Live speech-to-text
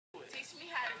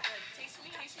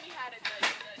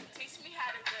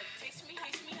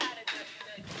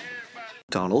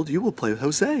Donald, you will play with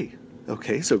Jose.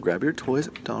 Okay, so grab your toys.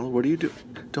 Donald, what are you doing?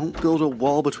 Don't build a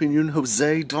wall between you and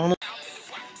Jose, Donald.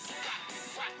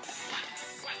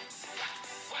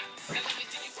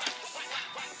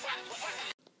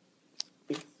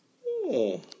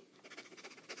 Oh.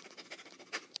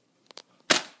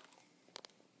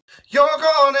 You're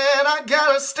gone and I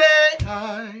gotta stay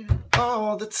high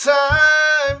all the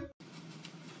time.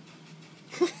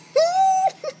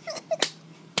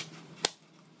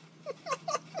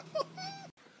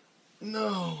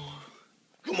 No.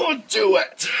 Come on, do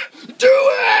it! Do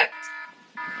it!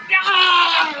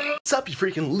 Ah! What's up, you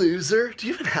freaking loser? Do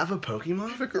you even have a Pokemon? I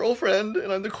have a girlfriend,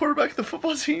 and I'm the quarterback of the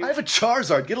football team. I have a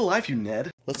Charizard. Get a life, you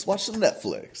Ned. Let's watch some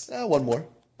Netflix. One more.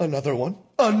 Another one.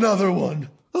 Another one.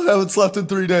 I haven't slept in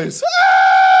 3 days.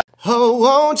 Ah! Oh,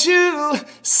 won't you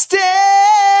stay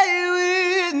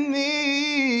with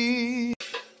me?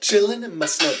 Chillin' in my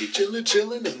snuggie,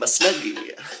 chillin' in my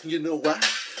snuggie. You know why?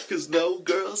 'Cause no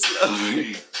girls love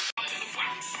me.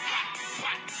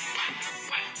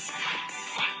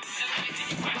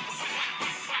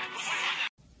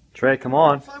 Trey, come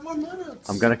on. 5 more minutes.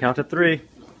 I'm gonna count to 3.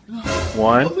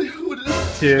 1,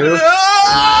 2.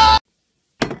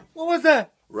 What was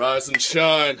that? Rise and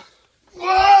shine.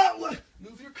 What?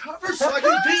 Move your cover so I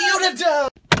can beat you to death.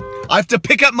 I have to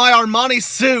pick up my Armani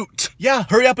suit. Yeah,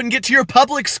 hurry up and get to your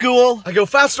public school. I go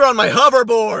faster on my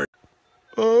hoverboard.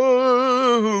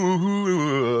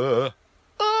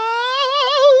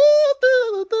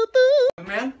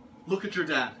 Man, look at your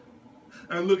dad.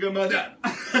 And look at my dad.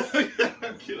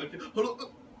 I'm kidding. Hold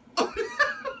on.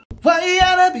 Why you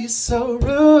gotta be so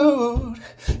rude?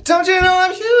 Don't you know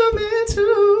I'm human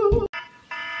too?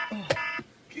 Oh,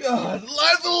 God,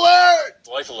 life alert!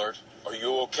 Life alert. Are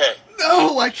you okay?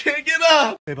 No, I can't get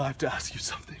up. Babe, I have to ask you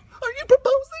something. Are you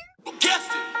proposing? Well, guess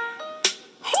it.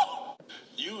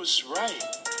 You was right.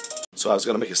 So I was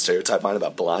gonna make a stereotype mind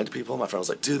about blind people. My friend was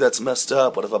like, dude, that's messed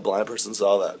up. What if a blind person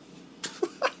saw that?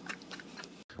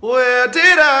 Where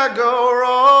did I go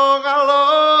wrong? I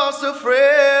lost a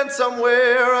friend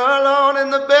somewhere alone in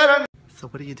the bed. So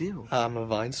what do? I'm a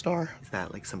Vine star. Is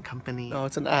that like some company? No,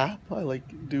 it's an app. I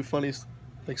like do funny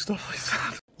like stuff like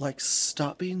that. Like,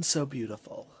 stop being so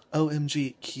beautiful.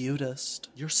 OMG, cutest.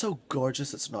 You're so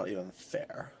gorgeous, it's not even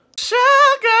fair.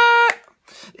 Sugar,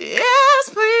 yes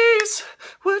please.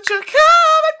 Would you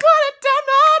come and put it down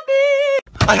on me?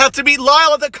 I have to meet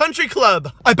Lyle at the country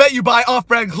club. I bet you buy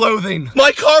off-brand clothing.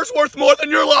 My car's worth more than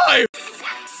your life.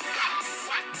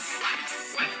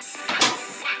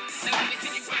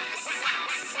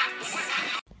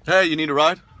 Hey, you need a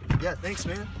ride? Yeah, thanks,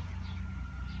 man.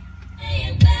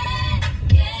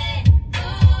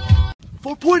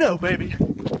 4.0, baby.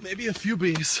 Maybe a few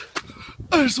B's.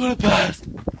 I just want to pass.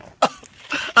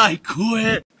 I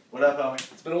quit. What up, homie?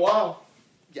 It's been a while.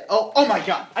 Yeah. Oh my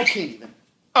God. I can't even.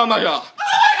 Oh my God.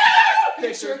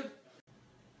 Picture.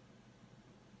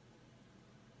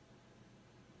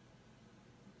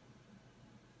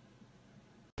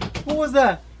 What was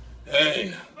that?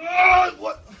 Hey.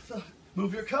 What?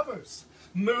 Move your covers.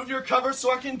 Move your covers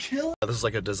so I can kill. This is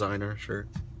like a designer shirt.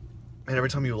 And every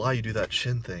time you lie, you do that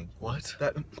chin thing. What?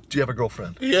 Do you have a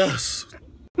girlfriend? Yes.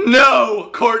 No,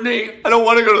 Courtney. I don't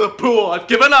want to go to the pool. I've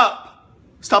given up.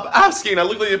 Stop asking. I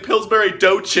look like a Pillsbury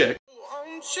dough chick.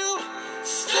 Won't you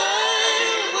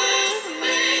stay with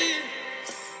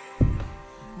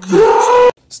me?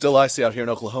 Still icy out here in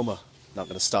Oklahoma. Not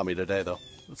gonna stop me today, though.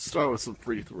 Let's start with some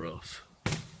free throws.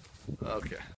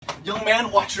 Okay. Young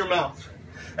man, watch your mouth.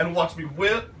 And watch me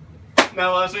whip.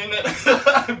 Now I've seen it.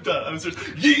 I'm done. I'm serious.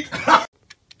 Yeet!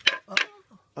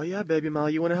 Oh yeah, baby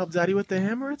Molly, you want to help Daddy with the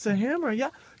hammer? It's a hammer, yeah.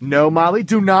 No, Molly,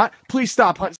 do not. Please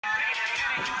stop.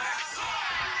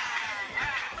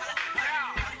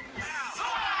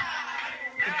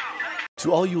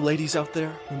 To all you ladies out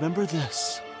there, remember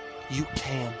this. You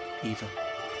can even.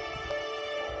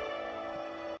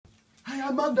 Hey,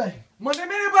 I'm Monday. Monday,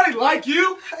 made anybody like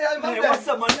you? Hey, I'm Monday. Hey, what's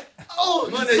up, Monday? Oh,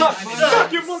 Monday,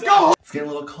 suck, you go home. It's getting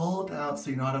a little cold out, so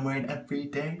you know what I'm wearing every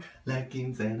day.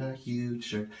 Leggings and a huge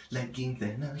shirt. Leggings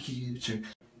and a huge shirt.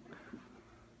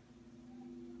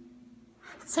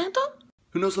 Santa?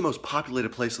 Who knows the most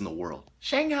populated place in the world?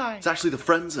 Shanghai. It's actually the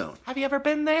friend zone. Have you ever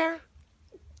been there?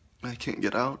 I can't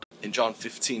get out. In John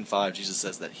 15:5, Jesus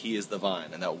says that he is the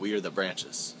vine and that we are the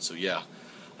branches. So yeah,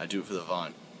 I do it for the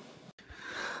vine.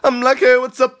 I'm like, hey,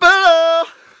 what's up, Bella?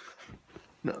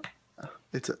 No,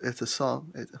 it's a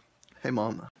song. Hey,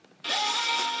 mama.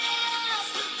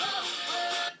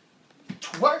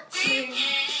 Twerking.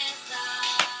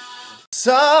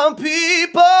 Some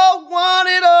people want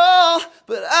it all,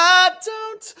 but I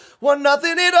don't want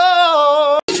nothing at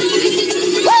all.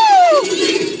 Woo!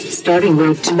 starting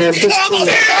route to Memphis.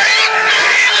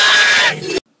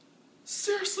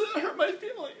 Seriously, that hurt my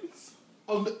feelings.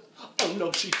 Oh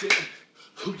no, she did.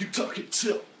 Who you talking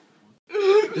to?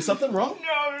 Is something wrong?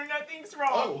 No, nothing's wrong.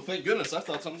 Oh, thank goodness. I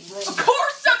thought something was wrong. Of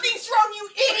course something's wrong, you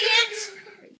idiot!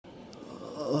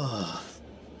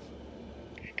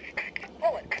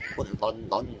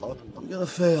 I'm gonna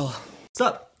fail. What's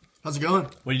up? How's it going?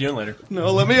 What are you doing later?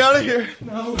 No, let me out of here.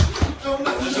 No.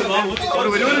 What are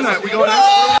we doing tonight? We going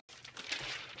out?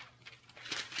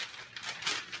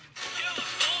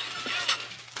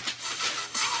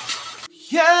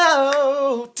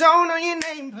 Yo, don't know your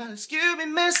name, but excuse me,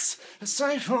 miss. A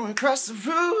sight from across the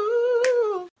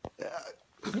room.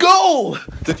 Go!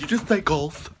 Did you just say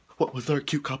goals? What, was there a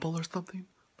cute couple or something?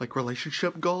 Like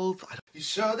relationship goals? You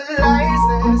show the lights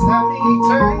that's how we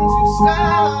turn to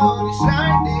stars.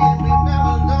 Shining, we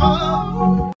never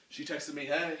know. She texted me,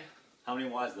 hey. How many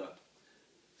Y's though?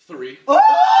 3.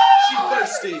 She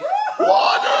thirsty.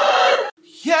 Water!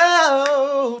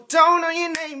 Yo, don't know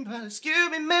your name, but excuse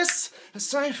me, miss. A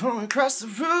sight from across the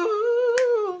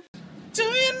room. Do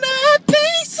you not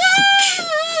think so?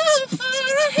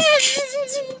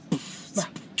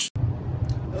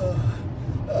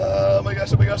 Oh my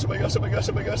gosh, oh my gosh, oh my gosh, oh my gosh,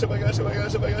 oh my gosh, oh my gosh, oh my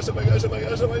gosh, oh my gosh, oh my gosh, oh my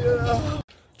gosh, oh my gosh.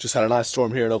 Just had an ice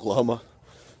storm here in Oklahoma,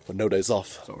 but no days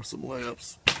off. So some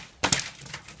layups.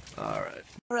 Alright.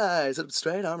 Alright, sit up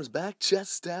straight, arms back,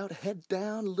 chest out, head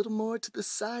down, a little more to the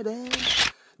side and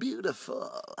beautiful.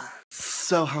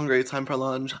 So hungry, time for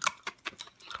lunch.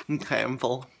 Okay, I'm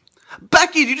full.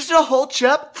 Becky, you just did a whole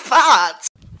chip? Fat!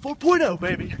 4.0,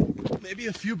 baby. Maybe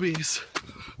a few B's.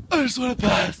 I just want to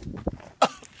pass.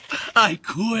 I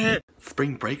quit.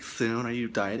 Spring break soon. Are you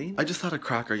dieting? I just had a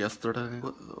cracker yesterday.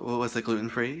 What was it,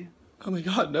 gluten-free? Oh my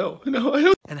god, no. No, I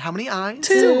don't. And how many eyes?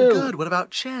 2. Good. What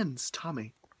about chins?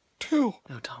 Tommy. 2.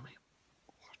 No, Tommy.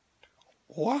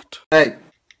 What? Hey.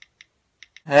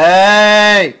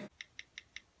 Hey!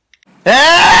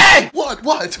 Hey! What?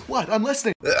 What? I'm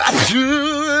listening.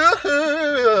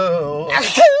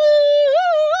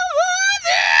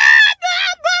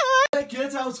 Hey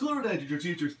kids, how was school today? Did your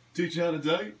teachers teach you how to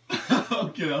date?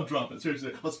 Okay, I'll drop it.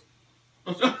 Seriously.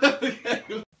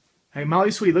 Hey,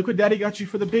 Molly Sweet, look what Daddy got you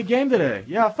for the big game today.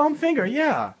 Yeah, foam finger,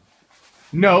 yeah.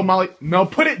 No, Molly, no,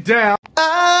 put it down.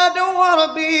 I don't want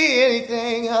to be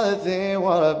anything other than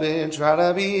what I've been trying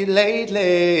to be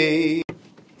lately.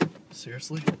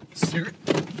 Seriously?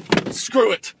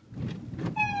 Screw it!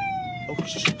 Oh,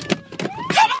 shit.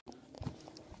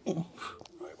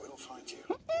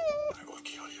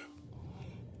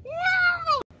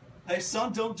 Hey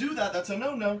son, don't do that. That's a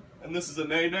no-no. And this is a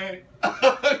nay-nay.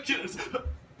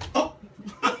 Oh.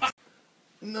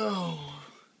 No.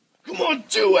 Come on,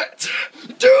 do it!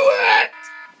 Do it!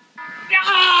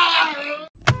 Ah!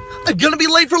 I'm gonna be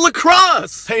late for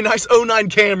lacrosse! Hey, nice 09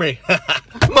 Camry.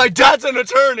 My dad's an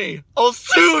attorney. I'll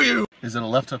sue you. Is it a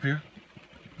left up here?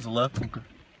 Is it a left? Okay.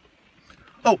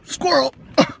 Oh, squirrel!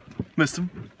 Missed him.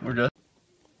 We're good.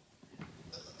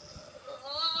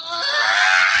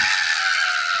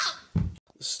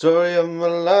 The story of my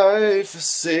life, I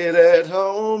sit at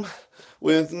home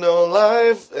with no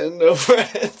life and no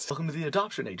friends. Welcome to the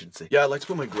adoption agency. Yeah, I'd like to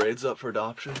put my grades up for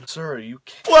adoption. Sir, are you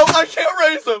Well, I can't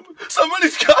raise them.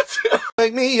 Somebody's got to.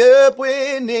 Wake me up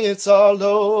when it's all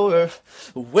over.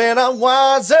 When I'm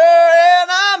wiser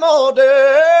and I'm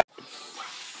older.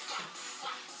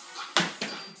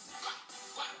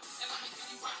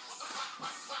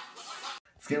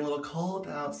 It's getting a little cold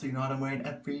out, so you know what I'm wearing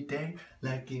every day.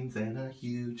 Leggings and a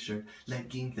huge shirt.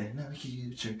 Leggings and a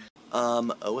huge shirt.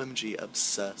 OMG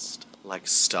obsessed. Like,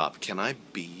 stop. Can I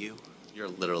be you? You're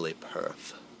literally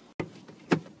perf.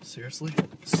 Seriously?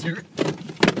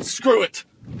 Screw it!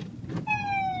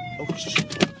 Oh,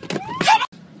 shit.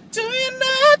 Do you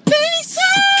not think so?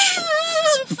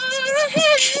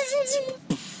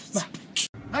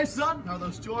 Hi, son. How are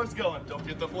those chores going? Don't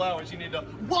get the flowers. You need to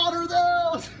water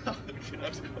those.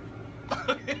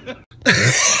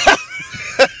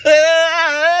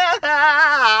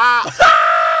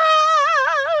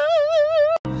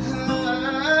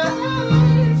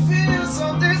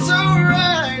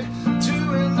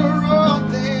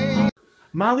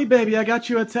 Molly, baby, I got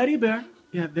you a teddy bear.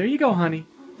 Yeah, there you go, honey.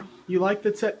 You like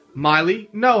the Miley?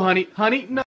 No, honey. Honey,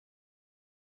 no.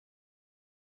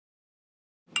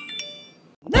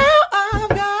 Now I've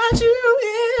got you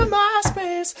in my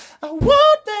space. I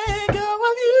won't let go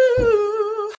of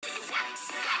you.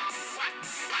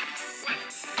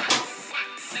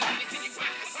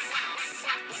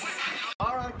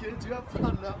 Alright, kids, you have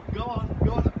fun now. Go on.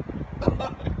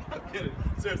 I'm kidding.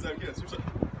 Seriously, I'm kidding. Seriously.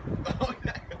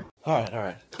 Okay.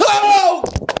 Alright. Oh!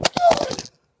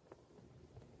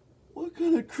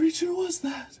 creature was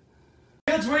that?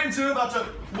 It's raining soon, about to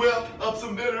whip up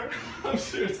some dinner. I'm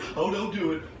serious. Oh, don't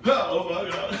do it. Oh my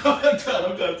God.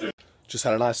 I'm done. Just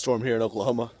had an ice storm here in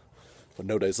Oklahoma, but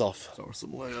no days off. So are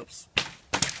some layups.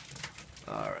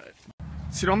 All right.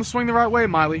 Sit on the swing the right way,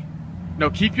 Miley. No,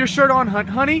 keep your shirt on,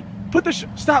 honey. Put the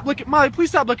stop licking, Miley. Please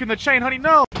stop licking the chain, honey.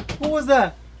 No. What was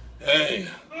that? Hey.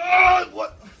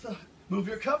 What? Move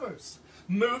your covers.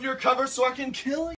 Move your covers so I can kill you.